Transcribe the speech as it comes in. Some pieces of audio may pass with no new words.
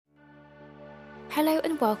Hello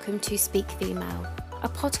and welcome to Speak Female, a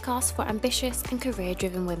podcast for ambitious and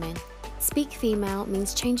career-driven women. Speak Female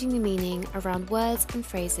means changing the meaning around words and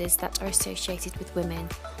phrases that are associated with women,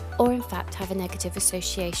 or in fact have a negative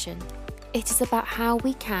association. It is about how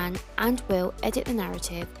we can and will edit the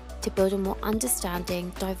narrative to build a more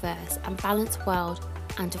understanding, diverse and balanced world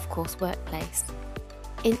and of course workplace.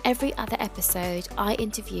 In every other episode, I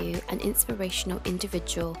interview an inspirational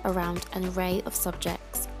individual around an array of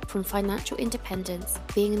subjects, from financial independence,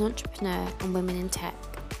 being an entrepreneur and women in tech,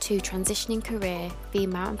 to transitioning career,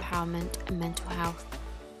 female empowerment and mental health.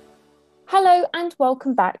 Hello and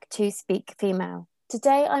welcome back to Speak Female.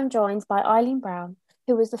 Today I'm joined by Eileen Brown,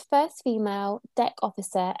 who was the first female deck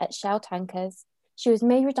officer at Shell Tankers. She was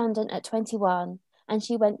made redundant at 21 and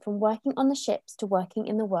she went from working on the ships to working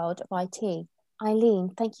in the world of IT.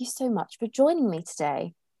 Eileen, thank you so much for joining me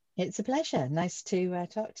today. It's a pleasure. Nice to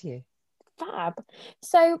talk to you. Fab.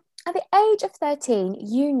 So at the age of 13,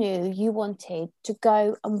 you knew you wanted to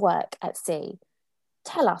go and work at sea.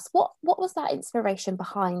 Tell us, what was that inspiration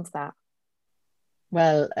behind that?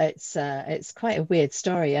 Well, it's quite a weird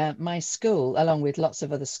story. My school, along with lots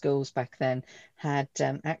of other schools back then, had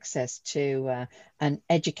access to an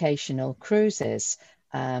educational cruises.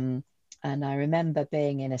 And I remember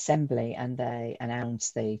being in assembly and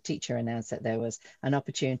the teacher announced that there was an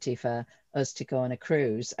opportunity for us to go on a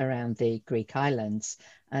cruise around the Greek islands.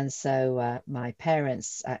 And so my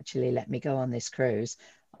parents actually let me go on this cruise.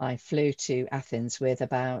 I flew to Athens with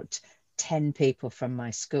about 10 people from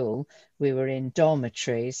my school. We were in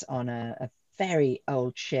dormitories on a very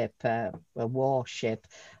old ship, a warship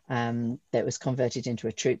that was converted into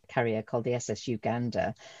a troop carrier called the SS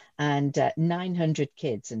Uganda. And 900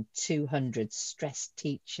 kids and 200 stressed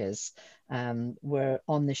teachers were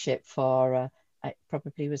on the ship for it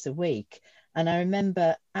probably was a week. And I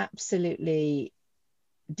remember absolutely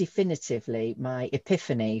definitively my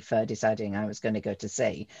epiphany for deciding I was going to go to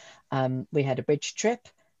sea. We had a bridge trip.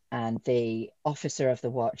 And the officer of the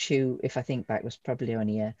watch, who, if I think back, was probably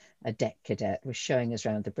only a deck cadet, was showing us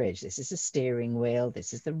around the bridge. This is the steering wheel.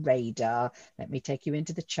 This is the radar. Let me take you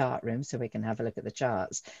into the chart room so we can have a look at the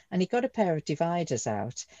charts. And he got a pair of dividers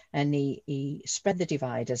out and he spread the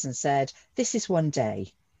dividers and said, this is one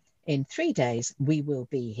day. In 3 days, we will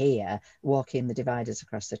be here walking the dividers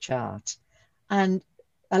across the chart. And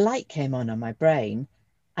a light came on my brain.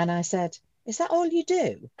 And I said, is that all you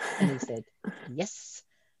do? And he said, yes.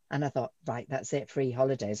 And I thought, right, that's it, free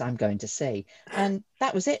holidays, I'm going to sea. And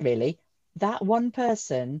that was it, really. That one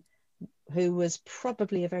person, who was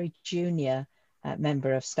probably a very junior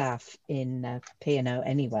member of staff in P&O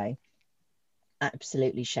anyway,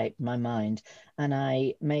 absolutely shaped my mind. And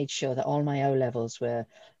I made sure that all my O-levels were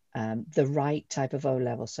the right type of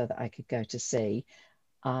O-level so that I could go to sea.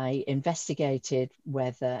 I investigated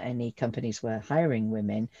whether any companies were hiring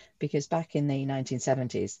women, because back in the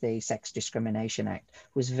 1970s, the Sex Discrimination Act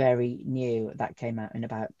was very new. That came out in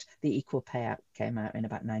about, the Equal Pay Act came out in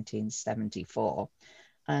about 1974.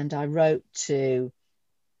 And I wrote to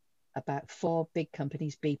about 4 big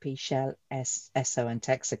companies, BP, Shell, Esso and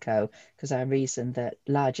Texaco, because I reasoned that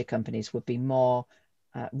larger companies would be more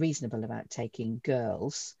reasonable about taking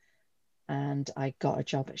girls. And I got a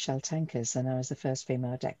job at Shell Tankers, and I was the first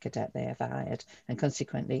female deck cadet they ever hired, and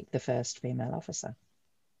consequently the first female officer.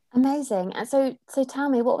 Amazing. And so tell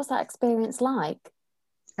me, what was that experience like?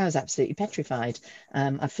 I was absolutely petrified.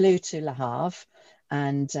 I flew to Le Havre,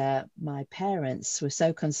 and my parents were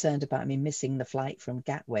so concerned about me missing the flight from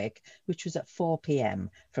Gatwick, which was at 4 p.m.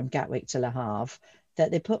 from Gatwick to Le Havre,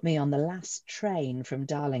 that they put me on the last train from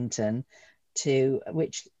Darlington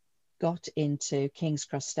which got into King's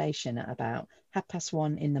Cross Station at about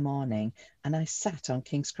 1:30 in the morning, and I sat on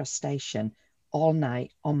King's Cross Station all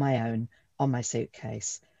night on my own on my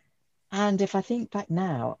suitcase. And if I think back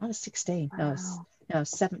now, I was 16. Wow. No,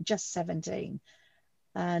 just 17.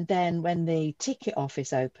 And then when the ticket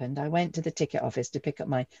office opened, I went to the ticket office to pick up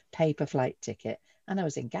my paper flight ticket. And I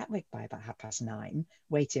was in Gatwick by about 9:30,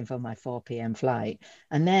 waiting for my 4 p.m. flight.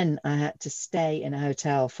 And then I had to stay in a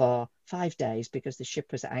hotel for 5 days because the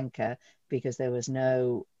ship was at anchor, because there was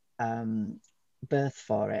no berth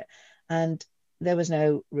for it. And there was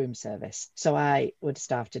no room service. So I would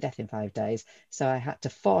starve to death in 5 days. So I had to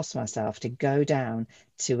force myself to go down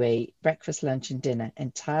to a breakfast, lunch and dinner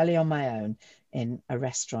entirely on my own in a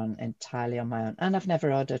restaurant entirely on my own. And I've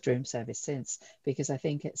never ordered room service since, because I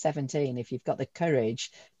think at 17, if you've got the courage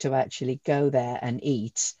to actually go there and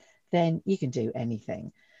eat, then you can do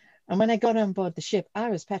anything. And when I got on board the ship,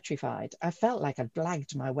 I was petrified. I felt like I'd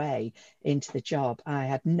blagged my way into the job. I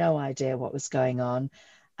had no idea what was going on.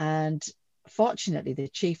 And fortunately, the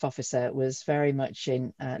chief officer was very much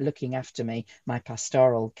in looking after me, my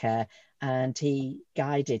pastoral care, and he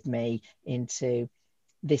guided me into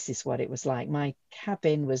this is what it was like. My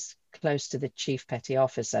cabin was close to the chief petty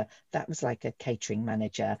officer. That was like a catering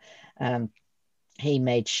manager. He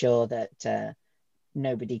made sure that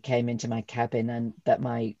nobody came into my cabin and that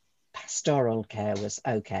my pastoral care was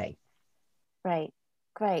okay. Great,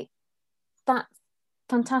 great. That's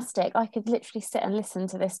fantastic. I could literally sit and listen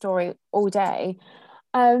to this story all day.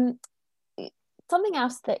 Um, Something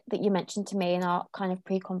else that you mentioned to me in our kind of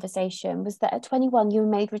pre-conversation was that at 21 you were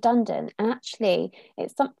made redundant, and actually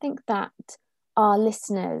it's something that our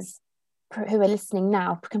listeners who are listening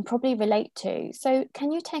now can probably relate to. So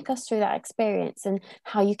can you take us through that experience and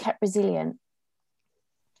how you kept resilient?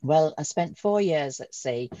 Well, I spent 4 years at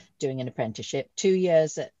sea doing an apprenticeship, 2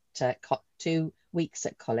 years at 2 weeks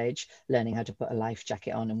at college, learning how to put a life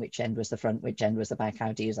jacket on and which end was the front, which end was the back,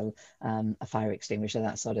 how to use a fire extinguisher,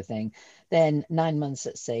 that sort of thing. Then 9 months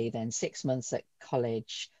at sea, then 6 months at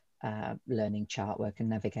college, learning chart work and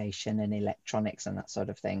navigation and electronics and that sort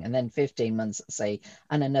of thing. And then 15 months at sea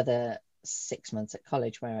and another 6 months at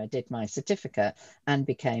college where I did my certificate and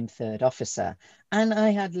became third officer. And I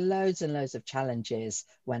had loads and loads of challenges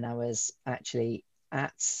when I was actually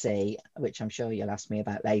at sea, which I'm sure you'll ask me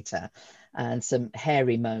about later, and some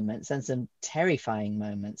hairy moments and some terrifying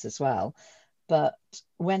moments as well. But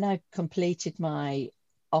when I completed my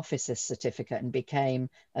officer's certificate and became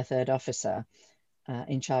a third officer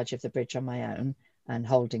in charge of the bridge on my own and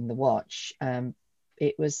holding the watch,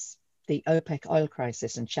 it was the OPEC oil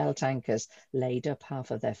crisis, and Shell tankers laid up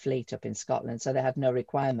half of their fleet up in Scotland. So they had no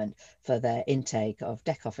requirement for their intake of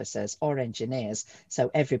deck officers or engineers.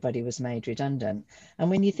 So everybody was made redundant. And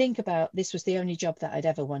when you think about, this was the only job that I'd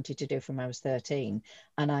ever wanted to do from I was 13,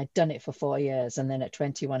 and I'd done it for 4 years. And then at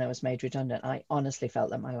 21, I was made redundant. I honestly felt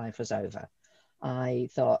that my life was over. I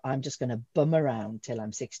thought, I'm just going to bum around till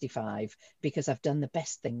I'm 65 because I've done the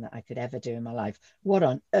best thing that I could ever do in my life. What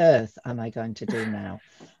on earth am I going to do now?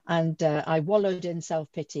 And I wallowed in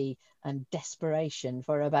self-pity and desperation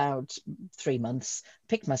for about 3 months,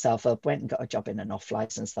 picked myself up, went and got a job in an off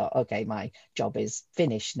license, thought, okay, my job is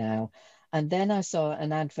finished now. And then I saw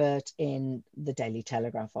an advert in the Daily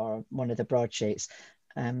Telegraph or one of the broadsheets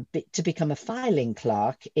to become a filing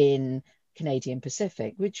clerk in Canadian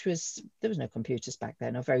Pacific, which was, there was no computers back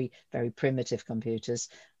then, or very, very primitive computers.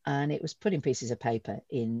 And it was putting pieces of paper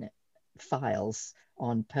in files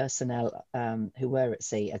on personnel who were at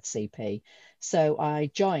sea at CP. So I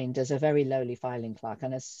joined as a very lowly filing clerk.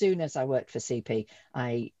 And as soon as I worked for CP,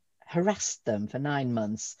 I harassed them for 9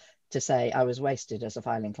 months to say I was wasted as a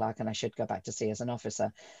filing clerk and I should go back to sea as an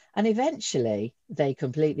officer. And eventually they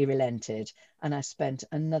completely relented. And I spent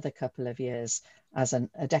another couple of years as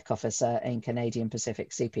a deck officer in Canadian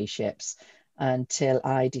Pacific CP ships until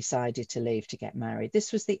I decided to leave to get married.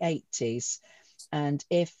 This was the 80s. And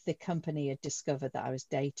if the company had discovered that I was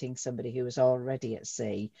dating somebody who was already at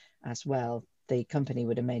sea as well, the company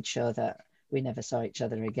would have made sure that we never saw each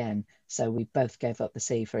other again. So we both gave up the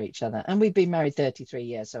sea for each other. And we've been married 33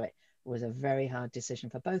 years. So it was a very hard decision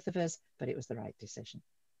for both of us, but it was the right decision.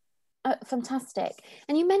 Fantastic.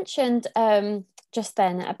 And you mentioned just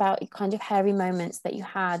then about kind of hairy moments that you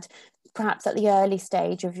had perhaps at the early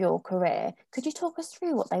stage of your career. Could you talk us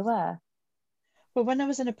through what they were? Well, when I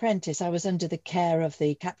was an apprentice, I was under the care of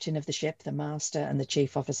the captain of the ship, the master, and the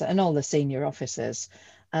chief officer, and all the senior officers.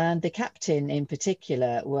 And the captain in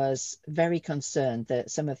particular was very concerned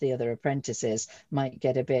that some of the other apprentices might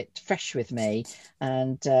get a bit fresh with me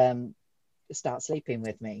and start sleeping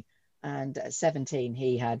with me. And at 17,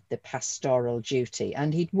 he had the pastoral duty,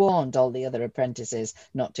 and he'd warned all the other apprentices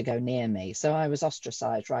not to go near me. So I was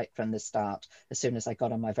ostracized right from the start as soon as I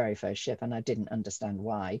got on my very first ship, and I didn't understand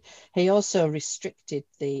why. He also restricted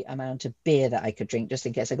the amount of beer that I could drink just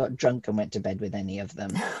in case I got drunk and went to bed with any of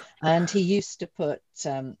them. And he used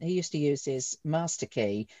to use his master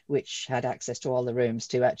key, which had access to all the rooms,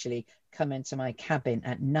 to actually come into my cabin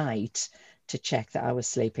at night to check that I was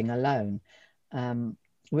sleeping alone.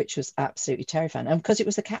 Which was absolutely terrifying. And because it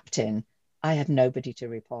was the captain, I had nobody to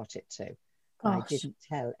report it to. Gosh. I didn't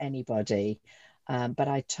tell anybody, but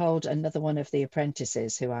I told another one of the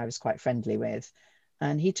apprentices who I was quite friendly with,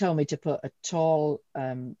 and he told me to put a tall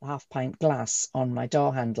half-pint glass on my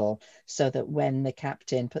door handle so that when the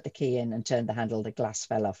captain put the key in and turned the handle, the glass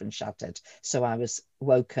fell off and shattered. So I was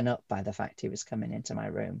woken up by the fact he was coming into my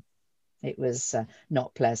room. It was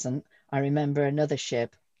not pleasant. I remember another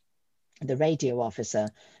ship, the radio officer,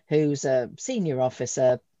 who's a senior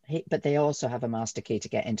officer, but they also have a master key to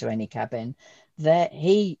get into any cabin.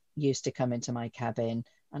 He used to come into my cabin.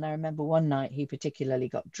 And I remember one night he particularly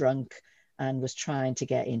got drunk and was trying to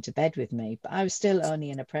get into bed with me, but I was still only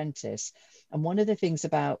an apprentice. And one of the things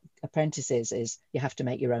about apprentices is you have to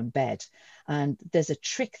make your own bed. And there's a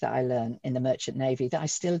trick that I learned in the Merchant Navy that I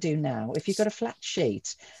still do now. If you've got a flat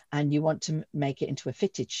sheet and you want to make it into a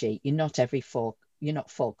fitted sheet, you're not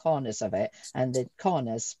four corners of it, and the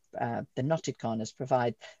corners, the knotted corners,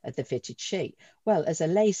 provide the fitted sheet. Well, as a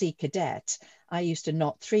lazy cadet, I used to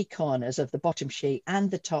knot three corners of the bottom sheet and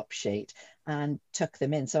the top sheet and tuck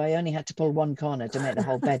them in. So I only had to pull one corner to make the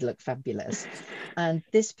whole bed look fabulous. And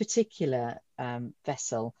this particular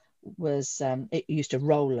vessel was, it used to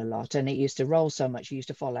roll a lot, and it used to roll so much you used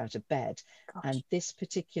to fall out of bed. Gosh. And this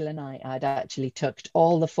particular night I'd actually tucked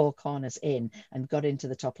all the four corners in and got into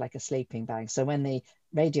the top like a sleeping bag. So when the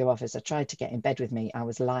radio officer tried to get in bed with me, I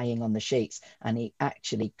was lying on the sheets, and he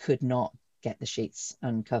actually could not get the sheets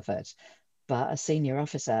uncovered. But a senior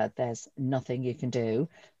officer, there's nothing you can do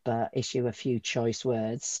but issue a few choice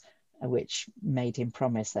words, which made him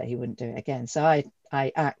promise that he wouldn't do it again. So I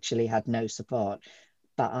actually had no support,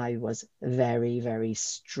 but I was very, very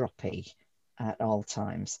stroppy at all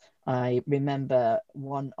times. I remember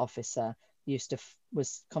one officer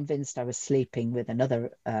was convinced I was sleeping with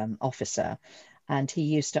another officer, and he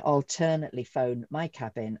used to alternately phone my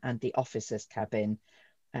cabin and the officer's cabin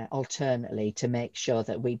alternately to make sure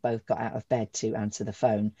that we both got out of bed to answer the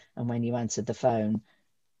phone. And when you answered the phone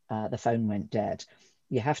went dead.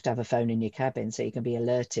 You have to have a phone in your cabin so you can be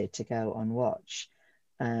alerted to go on watch.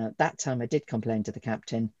 That time I did complain to the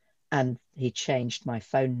captain, and he changed my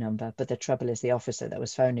phone number. But the trouble is the officer that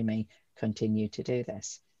was phoning me continued to do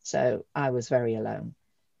this. So I was very alone.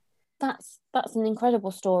 That's an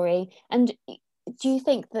incredible story. And do you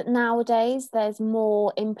think that nowadays there's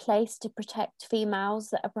more in place to protect females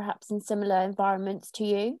that are perhaps in similar environments to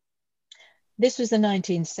you? This was the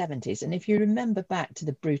 1970s. And if you remember back to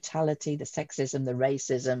the brutality, the sexism, the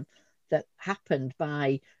racism that happened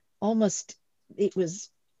it was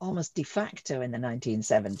almost de facto in the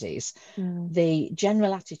 1970s. The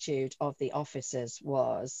general attitude of the officers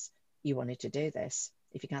was, you wanted to do this.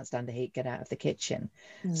 If you can't stand the heat, get out of the kitchen.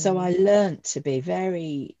 So I learned to be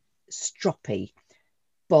very stroppy,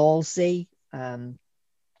 ballsy,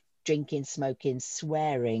 drinking, smoking,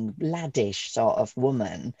 swearing, laddish sort of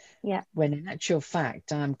woman. Yeah. When in actual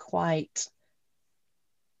fact, I'm quite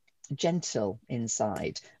gentle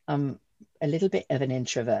inside. I'm a little bit of an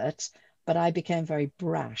introvert, but I became very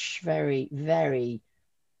brash, very, very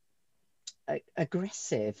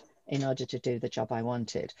aggressive in order to do the job I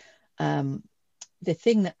wanted. The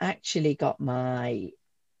thing that actually got my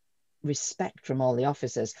respect from all the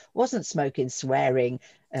officers wasn't smoking, swearing,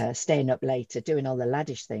 staying up later, doing all the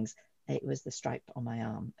laddish things. It was the stripe on my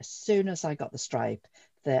arm. As soon as I got the stripe,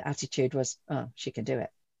 the attitude was, oh, she can do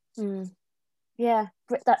it. Yeah,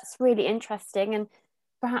 that's really interesting. And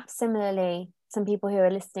perhaps similarly, some people who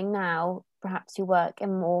are listening now, perhaps who work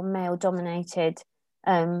in more male dominated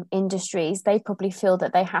industries, they probably feel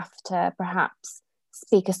that they have to perhaps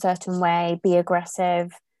speak a certain way, be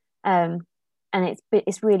aggressive. And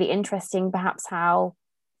it's really interesting perhaps how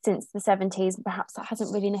since the 70s, perhaps that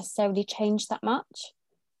hasn't really necessarily changed that much.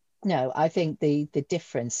 No, I think the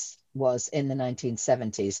difference was in the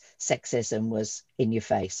 1970s, sexism was in your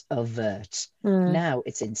face, overt. Now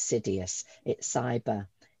it's insidious, it's cyber,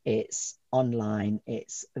 it's online,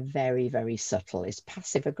 it's very, very subtle, it's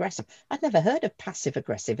passive aggressive. I'd never heard of passive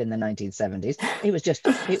aggressive in the 1970s. It was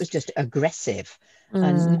just aggressive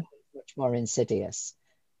and much more insidious.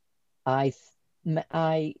 I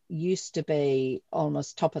used to be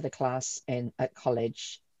almost top of the class at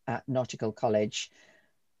college, at Nautical College,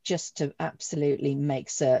 just to absolutely make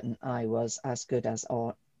certain I was as good as,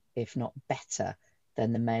 or if not better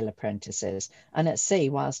than, the male apprentices. And at sea,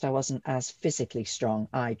 whilst I wasn't as physically strong,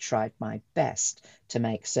 I tried my best to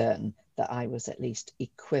make certain that I was at least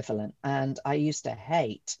equivalent. And I used to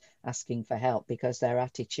hate asking for help because their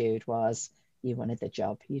attitude was, you wanted the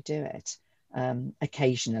job, you do it.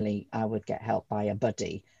 Occasionally I would get help by a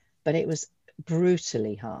buddy, but it was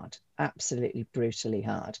brutally hard, absolutely brutally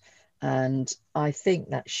hard. And I think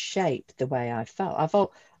that shaped the way I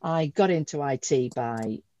felt. I got into IT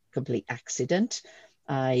by complete accident.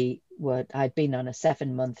 I'd been on a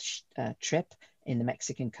 7-month trip in the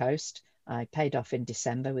Mexican coast. I paid off in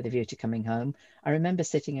December with a view to coming home. I remember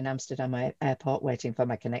sitting in Amsterdam airport waiting for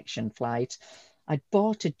my connection flight. I'd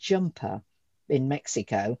bought a jumper in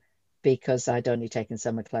Mexico because I'd only taken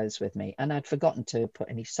summer clothes with me, and I'd forgotten to put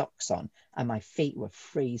any socks on, and my feet were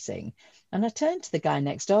freezing. And I turned to the guy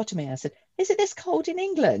next door to me. I said, is it this cold in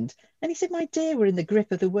England? And he said, my dear, we're in the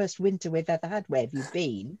grip of the worst winter we've ever had. Where have you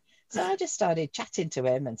been? So I just started chatting to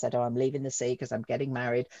him and said, oh, I'm leaving the sea because I'm getting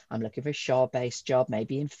married. I'm looking for a shore-based job,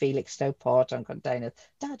 maybe in Felixstowe Port on containers,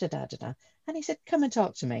 da, da, da, da, da. And he said, come and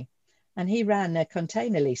talk to me. And he ran a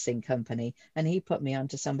container leasing company, and he put me on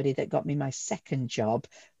to somebody that got me my second job,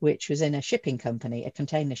 which was in a shipping company, a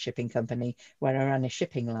container shipping company, where I ran a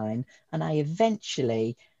shipping line. And I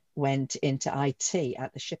eventually went into IT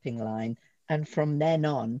at the shipping line. And from then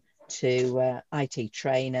on to IT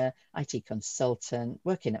trainer, IT consultant,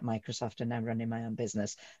 working at Microsoft and now running my own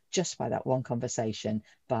business, just by that one conversation,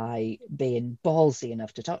 by being ballsy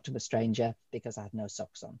enough to talk to a stranger because I had no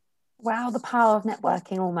socks on. Wow, the power of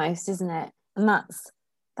networking almost, isn't it? And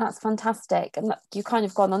that's fantastic. And you kind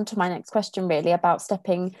of gone on to my next question really about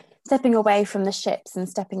stepping away from the ships and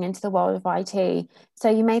stepping into the world of IT. So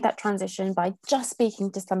you made that transition by just speaking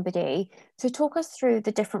to somebody. So talk us through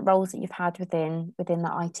the different roles that you've had within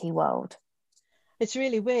the IT world. It's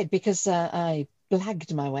really weird because I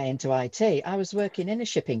blagged my way into IT. I was working in a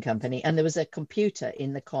shipping company and there was a computer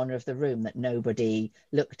in the corner of the room that nobody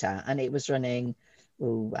looked at, and it was running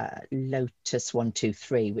Lotus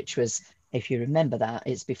 123, which was, if you remember that,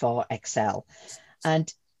 it's before Excel.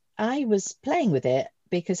 And I was playing with it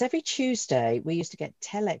because every Tuesday we used to get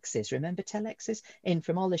telexes, remember telexes, in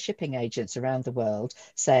from all the shipping agents around the world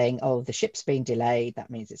saying, oh, the ship's been delayed. That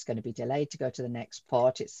means it's going to be delayed to go to the next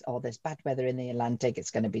port. There's bad weather in the Atlantic. It's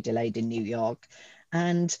going to be delayed in New York.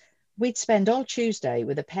 And we'd spend all Tuesday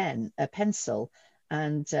with a pencil,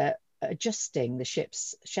 and adjusting the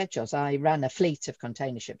ship's schedules. I ran a fleet of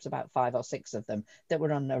container ships, about 5 or 6 of them, that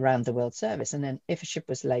were on around the world service. And then if a ship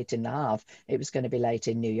was late in the half, it was going to be late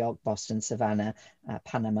in New York, Boston, Savannah,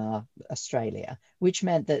 Panama, Australia, which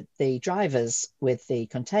meant that the drivers with the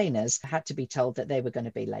containers had to be told that they were going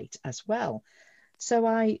to be late as well. So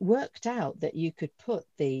I worked out that you could put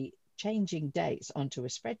the changing dates onto a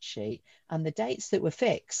spreadsheet, and the dates that were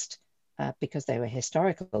fixed, because they were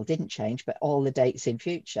historical, didn't change, but all the dates in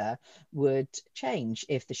future would change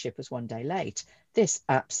if the ship was one day late. This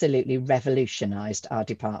absolutely revolutionized our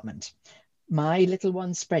department. My little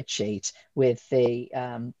one spreadsheet with the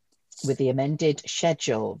amended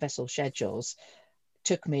vessel schedules,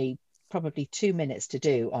 took me probably 2 minutes to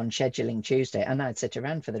do on scheduling Tuesday, and I'd sit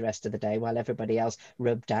around for the rest of the day while everybody else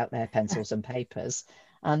rubbed out their pencils and papers.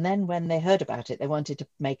 And then when they heard about it, they wanted to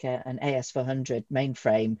make an AS400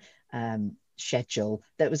 mainframe schedule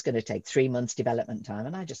that was going to take 3 months development time.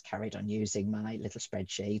 And I just carried on using my little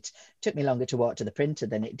spreadsheet. It took me longer to walk to the printer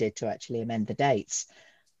than it did to actually amend the dates.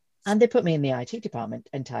 And they put me in the IT department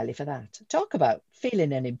entirely for that. Talk about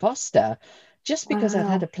feeling an imposter. Just because I'd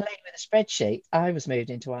had a play with a spreadsheet, I was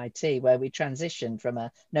moved into IT, where we transitioned from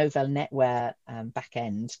a Novell NetWare back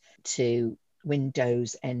end to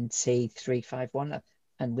Windows NT 351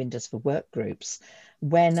 and Windows for Workgroups,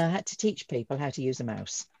 when I had to teach people how to use a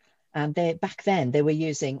mouse. And back then they were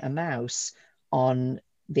using a mouse on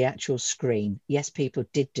the actual screen. Yes, people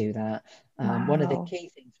did do that. One of the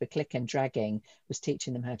key things for click and dragging was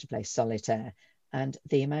teaching them how to play solitaire. And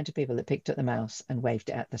the amount of people that picked up the mouse and waved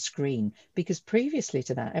it at the screen, because previously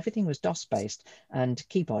to that, everything was DOS based and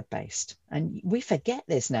keyboard based. And we forget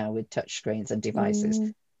this now with touch screens and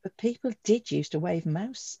devices. But people did used to wave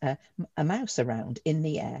a mouse around in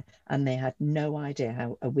the air, and they had no idea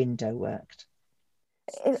how a window worked.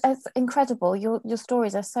 It's incredible. Your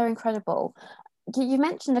stories are so incredible. You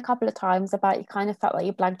mentioned a couple of times about you kind of felt like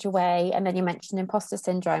you blagged your way, and then you mentioned imposter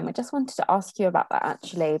syndrome. I just wanted to ask you about that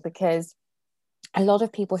actually, because a lot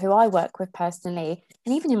of people who I work with personally,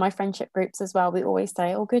 and even in my friendship groups as well, we always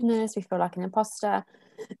say, oh goodness, we feel like an imposter.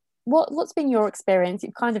 What's been your experience?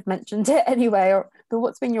 You kind of mentioned it anyway, but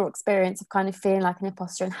what's been your experience of kind of feeling like an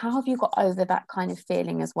imposter, and how have you got over that kind of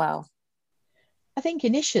feeling as well? I think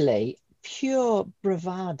initially pure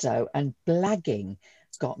bravado and blagging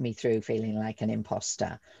got me through feeling like an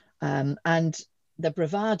imposter. And the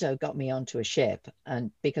bravado got me onto a ship,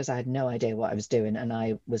 and because I had no idea what I was doing and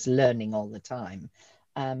I was learning all the time.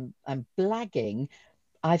 And blagging,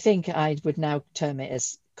 I think I would now term it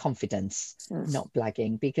as confidence, not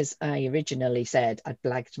blagging, because I originally said I'd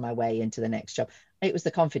blagged my way into the next job. It was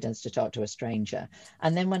the confidence to talk to a stranger.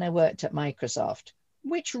 And then when I worked at Microsoft,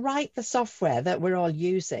 which write the software that we're all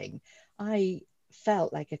using, I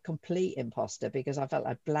felt like a complete imposter because I felt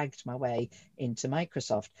I blagged my way into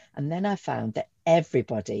Microsoft. And then I found that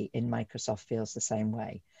everybody in Microsoft feels the same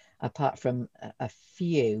way, apart from a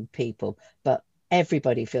few people, but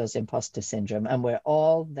everybody feels imposter syndrome, and we're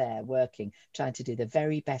all there working, trying to do the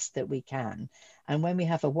very best that we can. And when we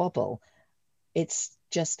have a wobble, it's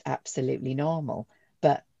just absolutely normal.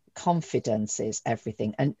 But confidence is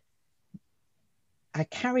everything. And I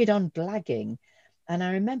carried on blagging And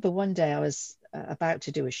I remember one day I was about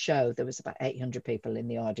to do a show. There was about 800 people in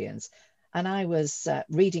the audience. And I was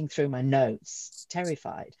reading through my notes,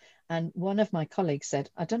 terrified. And one of my colleagues said,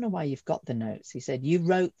 I don't know why you've got the notes. He said, you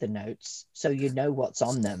wrote the notes, so you know what's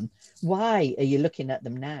on them. Why are you looking at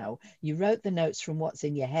them now? You wrote the notes from what's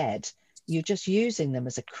in your head. You're just using them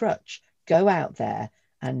as a crutch. Go out there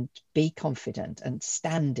and be confident and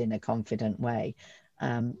stand in a confident way.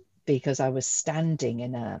 Because I was standing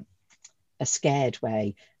in a scared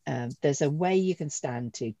way. There's a way you can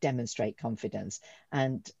stand to demonstrate confidence,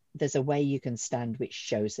 and there's a way you can stand which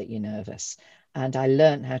shows that you're nervous. And I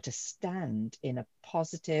learned how to stand in a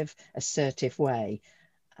positive, assertive way,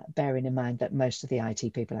 bearing in mind that most of the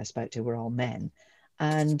IT people I spoke to were all men.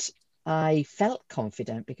 And I felt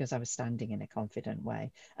confident because I was standing in a confident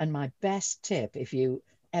way. And my best tip, if you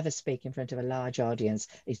ever speak in front of a large audience,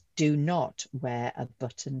 is do not wear a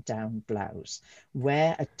button-down blouse.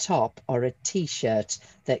 Wear a top or a t-shirt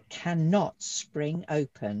that cannot spring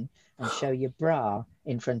open and show your bra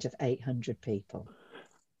in front of 800 people.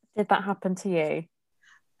 Did that happen to you?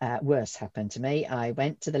 Worse happened to me. I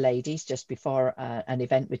went to the ladies just before an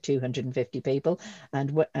event with 250 people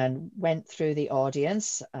and went through the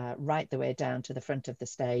audience right the way down to the front of the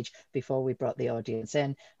stage before we brought the audience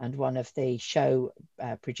in. And one of the show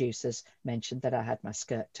producers mentioned that I had my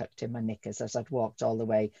skirt tucked in my knickers as I'd walked all the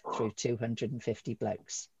way through 250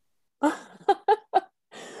 blokes.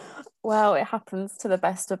 Well, it happens to the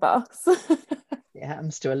best of us. It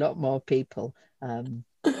happens to a lot more people.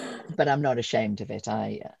 But I'm not ashamed of it.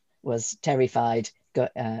 I was terrified,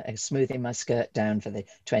 smoothing my skirt down for the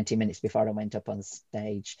 20 minutes before I went up on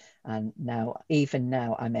stage. And even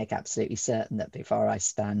now, I make absolutely certain that before I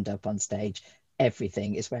stand up on stage,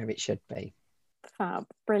 everything is where it should be. Fab,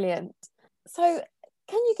 brilliant. So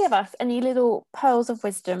can you give us any little pearls of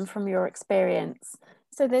wisdom from your experience?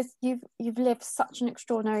 So you've lived such an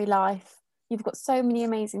extraordinary life. You've got so many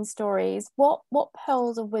amazing stories. What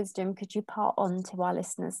pearls of wisdom could you part on to our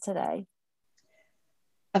listeners today?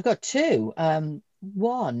 I've got two.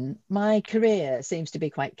 One, my career seems to be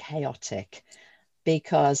quite chaotic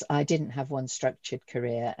because I didn't have one structured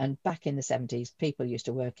career. And back in the 70s, people used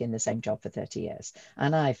to work in the same job for 30 years.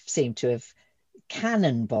 And I seem to have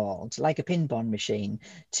cannonballed like a pinball machine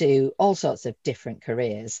to all sorts of different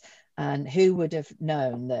careers. And who would have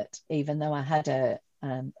known that even though I had a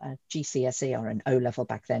GCSE or an O-level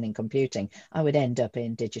back then in computing, I would end up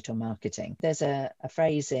in digital marketing. There's a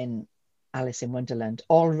phrase in Alice in Wonderland,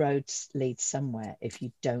 all roads lead somewhere if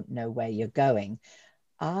you don't know where you're going.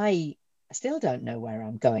 I still don't know where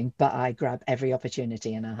I'm going, but I grab every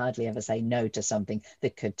opportunity and I hardly ever say no to something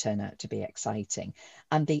that could turn out to be exciting.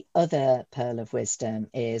 And the other pearl of wisdom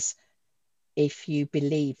is, if you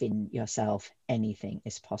believe in yourself, anything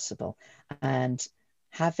is possible. And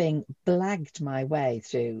having blagged my way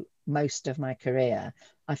through most of my career,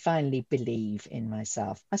 I finally believe in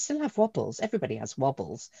myself. I still have wobbles. Everybody has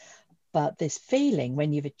wobbles. But this feeling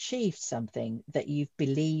when you've achieved something that you've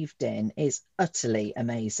believed in is utterly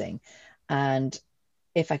amazing. And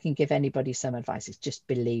if I can give anybody some advice, it's just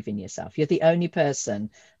believe in yourself. You're the only person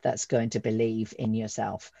that's going to believe in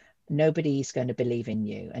yourself. Nobody's going to believe in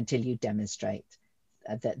you until you demonstrate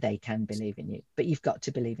that they can believe in you. But you've got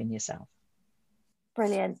to believe in yourself.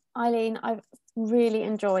 Brilliant. Eileen, I've really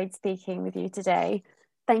enjoyed speaking with you today.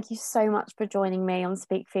 Thank you so much for joining me on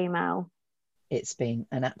Speak Female. It's been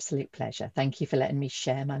an absolute pleasure. Thank you for letting me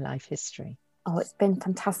share my life history. Oh, it's been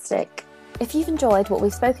fantastic. If you've enjoyed what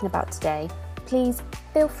we've spoken about today, please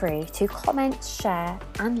feel free to comment, share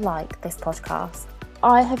and like this podcast.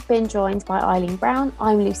 I have been joined by Eileen Brown.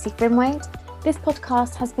 I'm Lucy Grimwade. This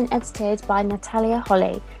podcast has been edited by Natalia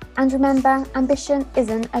Holly. And remember, ambition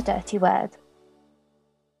isn't a dirty word.